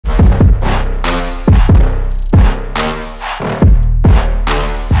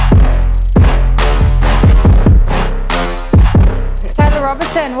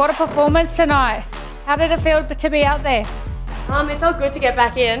what a performance tonight. How did it feel to be out there? It felt good to get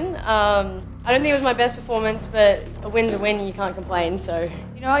back in. I don't think it was my best performance, but a win's a win, you can't complain, so.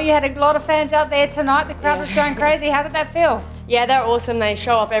 You know what, you had a lot of fans out there tonight, the crowd was going crazy. How did that feel? Yeah, they're awesome. They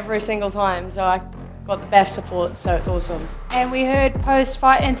show up every single time, so I got the best support, so it's awesome. And we heard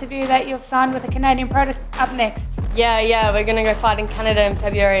post-fight interview that you've signed with a Canadian pro up next. Yeah, we're going to go fight in Canada in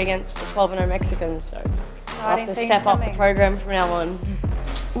February against a 12-0 Mexican, so I'll have to step up the program from now on.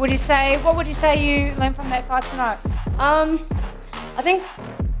 What would you say you learned from that fight tonight? I think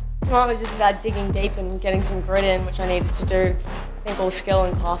tonight was just about digging deep and getting some grit in, which I needed to do. I think all skill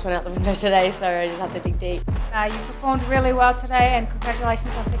and class went out the window today, so I just have to dig deep. You performed really well today, and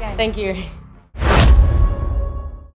congratulations once again. Thank you.